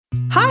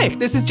Hi,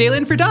 this is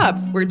Jalen for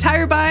Dobbs, where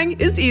tire buying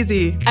is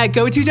easy. At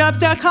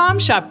GoToDobbs.com,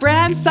 shop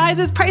brands,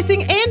 sizes,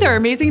 pricing, and our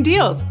amazing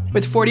deals.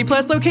 With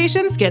 40-plus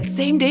locations, get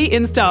same-day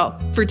install.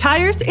 For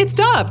tires, it's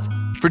Dobbs.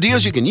 For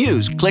deals you can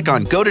use, click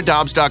on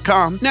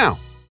GoToDobbs.com now.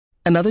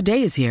 Another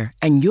day is here,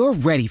 and you're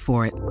ready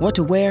for it. What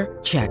to wear?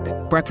 Check.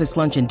 Breakfast,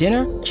 lunch, and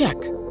dinner? Check.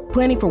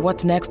 Planning for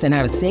what's next and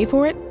how to save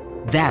for it?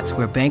 That's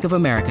where Bank of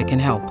America can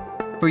help.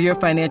 For your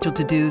financial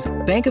to-dos,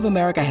 Bank of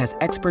America has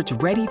experts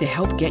ready to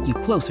help get you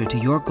closer to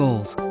your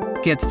goals.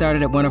 Get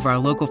started at one of our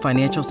local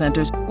financial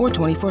centers or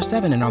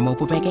 24/7 in our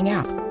mobile banking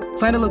app.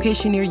 Find a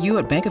location near you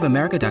at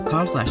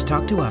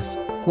bankofamerica.com/talktous.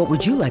 What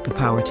would you like the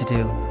power to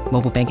do?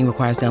 Mobile banking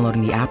requires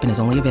downloading the app and is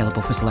only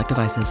available for select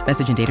devices.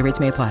 Message and data rates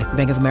may apply.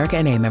 Bank of America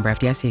N.A., member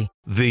FDIC.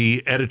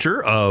 The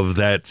editor of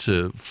that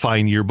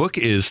fine yearbook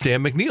is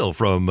Stan McNeil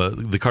from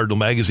the Cardinal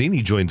Magazine.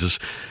 He joins us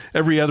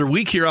every other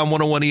week here on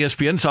 101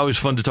 ESPN. It's always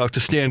fun to talk to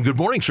Stan. Good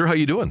morning, sir. How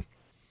you doing?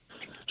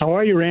 How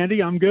are you,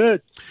 Randy? I'm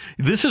good.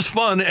 This is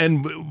fun,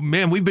 and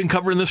man, we've been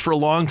covering this for a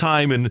long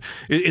time, and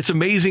it's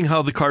amazing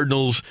how the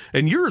Cardinals,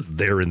 and you're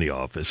there in the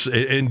office,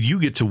 and you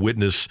get to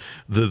witness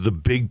the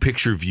big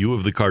picture view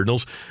of the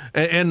Cardinals,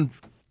 and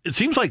it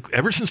seems like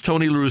ever since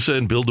Tony La Russa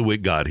and Bill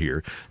DeWitt got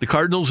here, the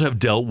Cardinals have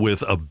dealt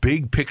with a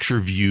big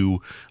picture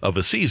view of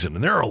a season.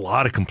 And there are a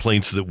lot of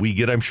complaints that we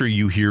get. I'm sure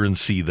you hear and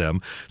see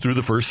them through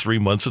the first 3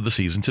 months of the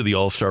season to the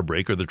All-Star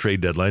break or the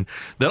trade deadline.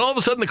 Then all of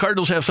a sudden the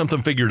Cardinals have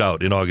something figured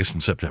out in August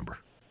and September.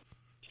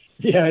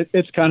 Yeah,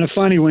 it's kind of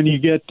funny when you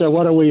get,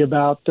 what are we,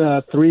 about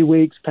 3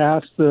 weeks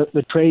past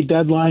the trade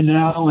deadline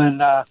now,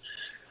 and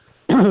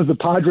the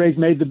Padres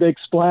made the big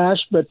splash,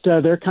 but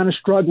they're kind of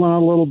struggling a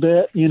little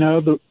bit. You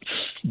know, the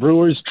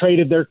Brewers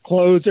traded their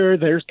closer.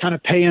 They're kind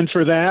of paying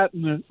for that,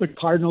 and the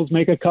Cardinals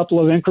make a couple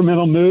of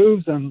incremental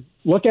moves, and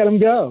look at them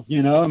go.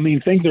 You know, I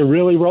mean, things are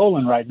really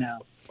rolling right now.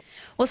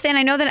 Well, Stan,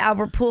 I know that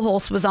Albert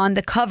Pujols was on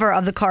the cover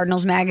of the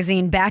Cardinals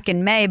magazine back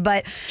in May,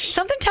 but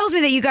something tells me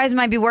that you guys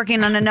might be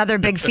working on another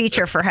big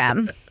feature for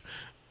him.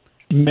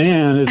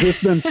 Man, has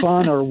this been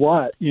fun or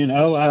what? You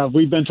know,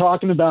 we've been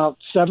talking about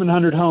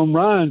 700 home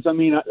runs. I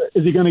mean,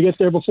 is he going to get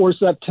there before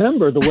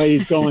September the way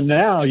he's going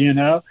now, you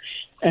know?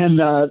 And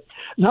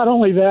not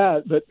only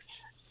that, but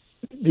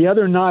the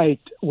other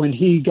night when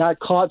he got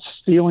caught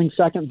stealing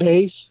second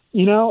base,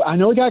 you know, I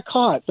know he got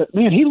caught, but,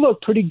 man, he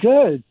looked pretty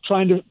good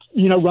trying to,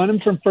 you know, run him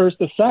from first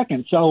to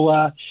second.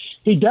 So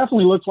he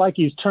definitely looks like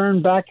he's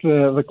turned back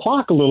the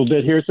clock a little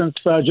bit here since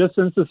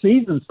the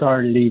season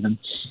started even.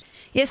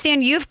 Yes,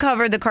 Stan, you've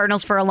covered the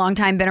Cardinals for a long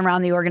time, been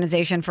around the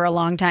organization for a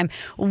long time.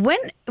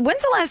 When's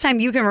the last time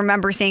you can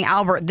remember seeing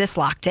Albert this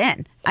locked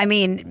in? I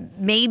mean,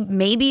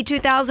 maybe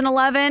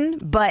 2011,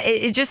 but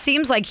it just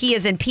seems like he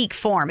is in peak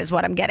form is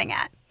what I'm getting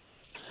at.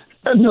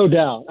 No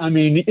doubt. I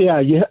mean,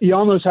 yeah, you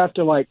almost have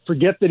to, like,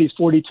 forget that he's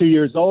 42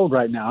 years old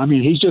right now. I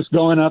mean, he's just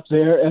going up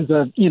there as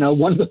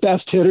one of the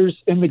best hitters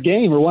in the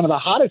game or one of the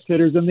hottest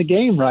hitters in the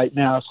game right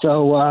now.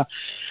 So,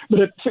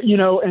 but,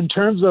 in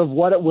terms of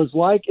what it was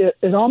like,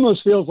 it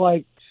almost feels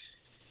like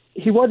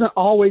he wasn't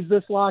always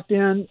this locked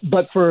in,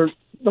 but for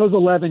those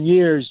 11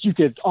 years, you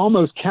could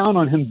almost count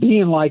on him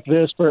being like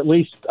this for at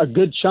least a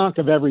good chunk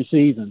of every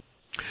season.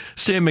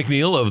 Stan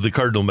McNeil of the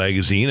Cardinal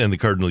Magazine and the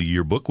Cardinal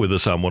Yearbook with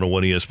us on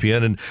 101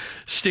 ESPN. And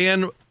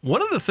Stan,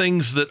 one of the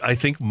things that I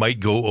think might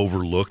go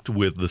overlooked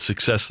with the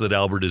success that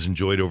Albert has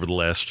enjoyed over the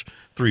last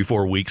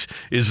 3-4 weeks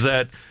is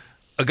that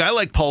a guy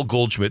like Paul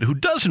Goldschmidt, who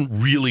doesn't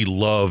really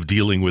love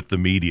dealing with the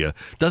media,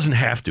 doesn't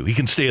have to. He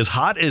can stay as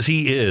hot as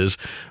he is,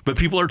 but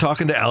people are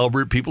talking to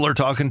Albert, people are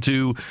talking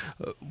to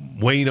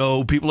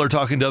Waino, people are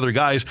talking to other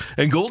guys,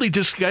 and Goldie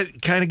just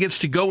kind of gets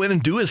to go in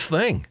and do his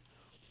thing.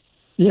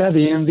 Yeah,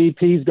 the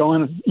MVP's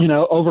going,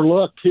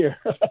 overlooked here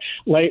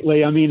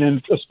lately. I mean,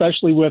 and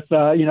especially with,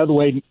 the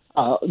way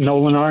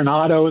Nolan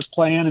Arenado is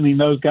playing. I mean,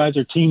 those guys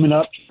are teaming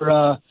up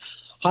for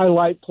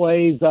highlight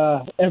plays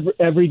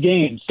every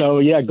game. So,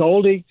 yeah,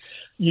 Goldie's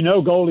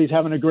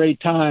having a great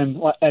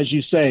time, as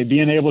you say,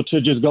 being able to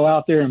just go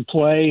out there and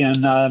play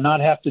and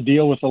not have to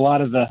deal with a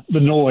lot of the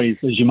noise,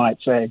 as you might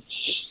say.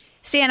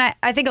 Stan,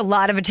 I think a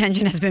lot of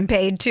attention has been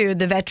paid to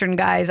the veteran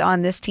guys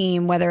on this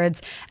team, whether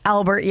it's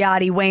Albert,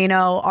 Yadi,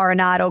 Waino,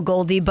 Arenado,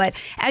 Goldie. But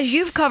as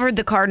you've covered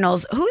the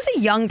Cardinals, who's a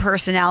young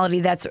personality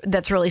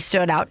that's really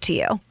stood out to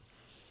you?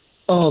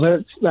 Oh,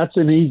 that's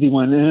an easy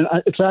one. And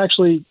it's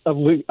actually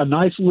a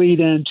nice lead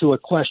into a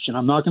question.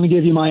 I'm not going to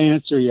give you my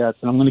answer yet,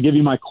 but I'm going to give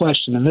you my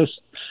question. And this,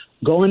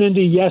 going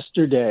into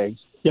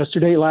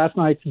last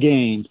night's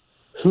game,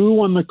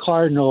 who on the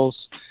Cardinals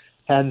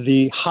had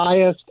the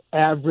highest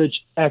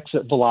average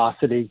exit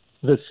velocity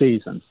this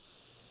season?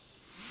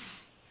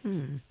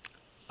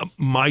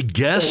 My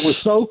guess? It was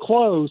so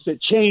close,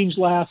 it changed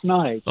last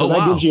night. So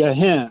that gives you a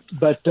hint.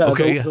 But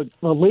the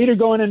leader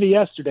going into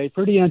yesterday,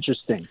 pretty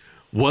interesting.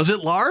 Was it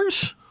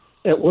Lars?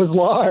 It was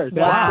Lars.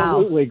 Wow.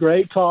 Absolutely.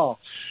 Great call.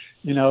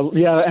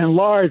 And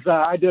Lars,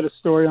 I did a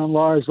story on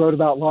Lars, wrote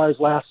about Lars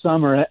last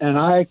summer, and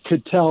I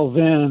could tell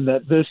then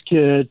that this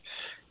kid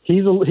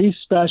he's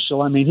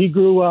special. I mean, he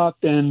grew up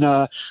in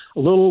a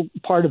little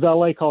part of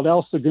L.A. called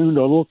El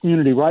Segundo, a little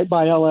community right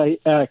by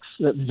LAX,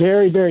 a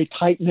very, very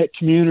tight-knit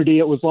community.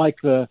 It was like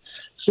the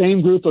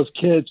same group of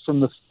kids from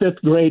the 5th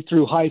grade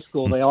through high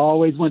school. They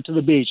always went to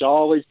the beach,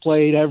 always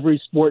played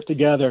every sport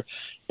together.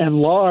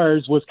 And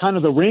Lars was kind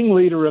of the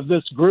ringleader of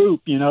this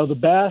group, the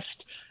best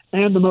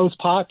and the most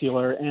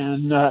popular.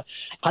 And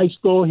high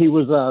school, he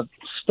was a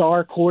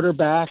star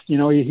quarterback.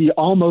 He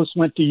almost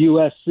went to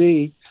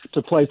USC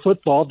to play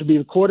football, to be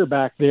the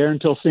quarterback there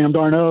until Sam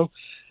Darnold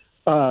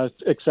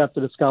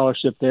accepted a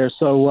scholarship there.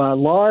 So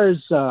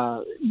Lars,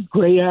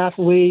 great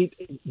athlete,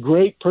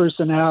 great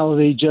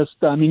personality. Just,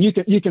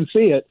 you can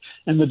see it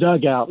in the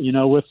dugout,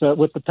 with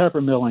the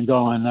peppermilling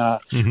going.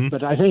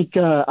 But I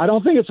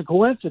don't think it's a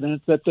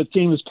coincidence that the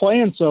team is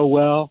playing so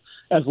well,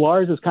 as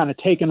Lars has kind of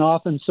taken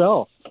off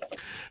himself.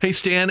 Hey,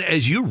 Stan,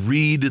 as you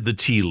read the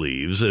tea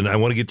leaves, and I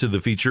want to get to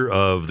the feature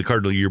of the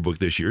Cardinal Yearbook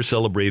this year,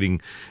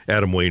 celebrating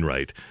Adam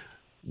Wainwright,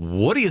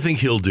 what do you think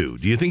he'll do?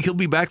 Do you think he'll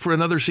be back for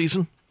another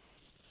season?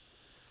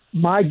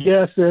 My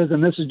guess is,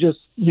 and this is just,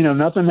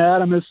 nothing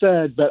Adam has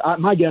said, but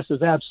my guess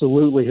is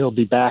absolutely he'll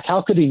be back.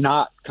 How could he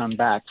not come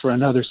back for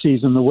another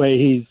season the way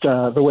he's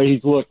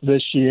looked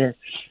this year?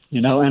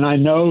 And I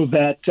know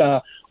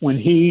that when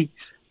he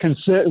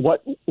consider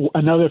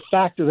another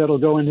factor that'll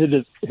go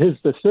into his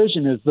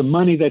decision is the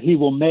money that he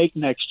will make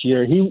next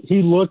year.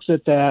 He looks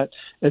at that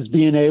as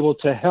being able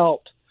to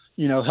help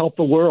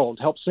the world,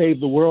 help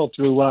save the world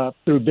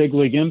through big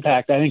league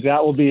impact. I think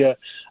that will be a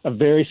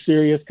very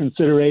serious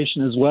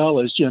consideration, as well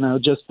as,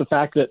 just the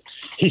fact that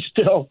he's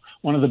still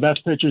one of the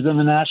best pitchers in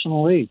the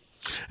National League.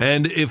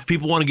 And if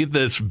people want to get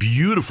this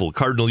beautiful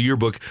Cardinal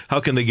Yearbook, how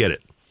can they get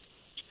it?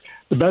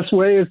 The best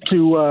way is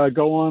to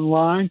go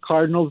online,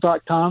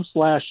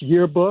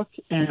 cardinals.com/yearbook.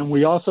 And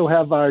we also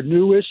have our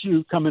new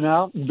issue coming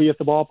out. We'll be at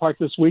the ballpark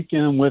this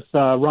weekend with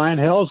Ryan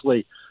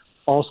Helsley,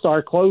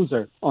 all-star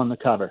closer, on the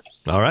cover.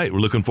 All right. We're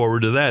looking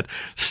forward to that.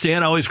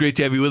 Stan, always great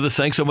to have you with us.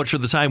 Thanks so much for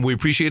the time. We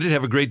appreciate it.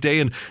 Have a great day,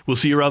 and we'll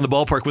see you around the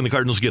ballpark when the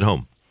Cardinals get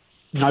home.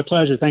 My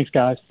pleasure. Thanks,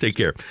 guys. Take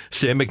care.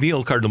 Stan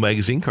McNeil, Cardinal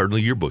Magazine, Cardinal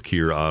Yearbook,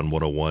 here on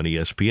 101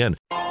 ESPN.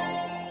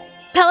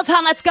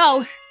 Peloton, let's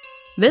go.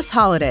 This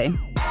holiday,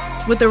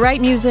 with the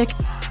right music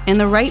and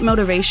the right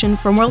motivation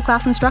from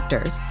world-class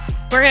instructors,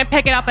 We're going to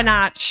pick it up a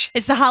notch.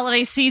 It's the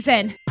holiday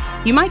season.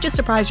 you might just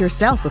surprise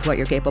yourself with what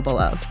you're capable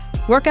of.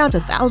 Work out to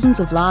thousands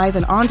of live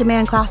and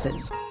on-demand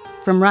classes,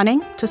 from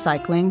running to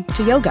cycling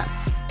to yoga.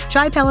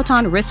 Try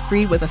Peloton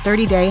risk-free with a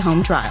 30-day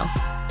home trial.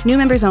 New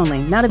members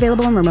only, not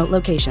available in remote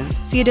locations.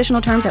 See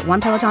additional terms at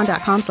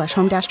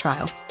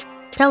onepeloton.com/home-trial.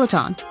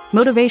 Peloton,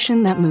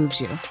 motivation that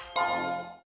moves you.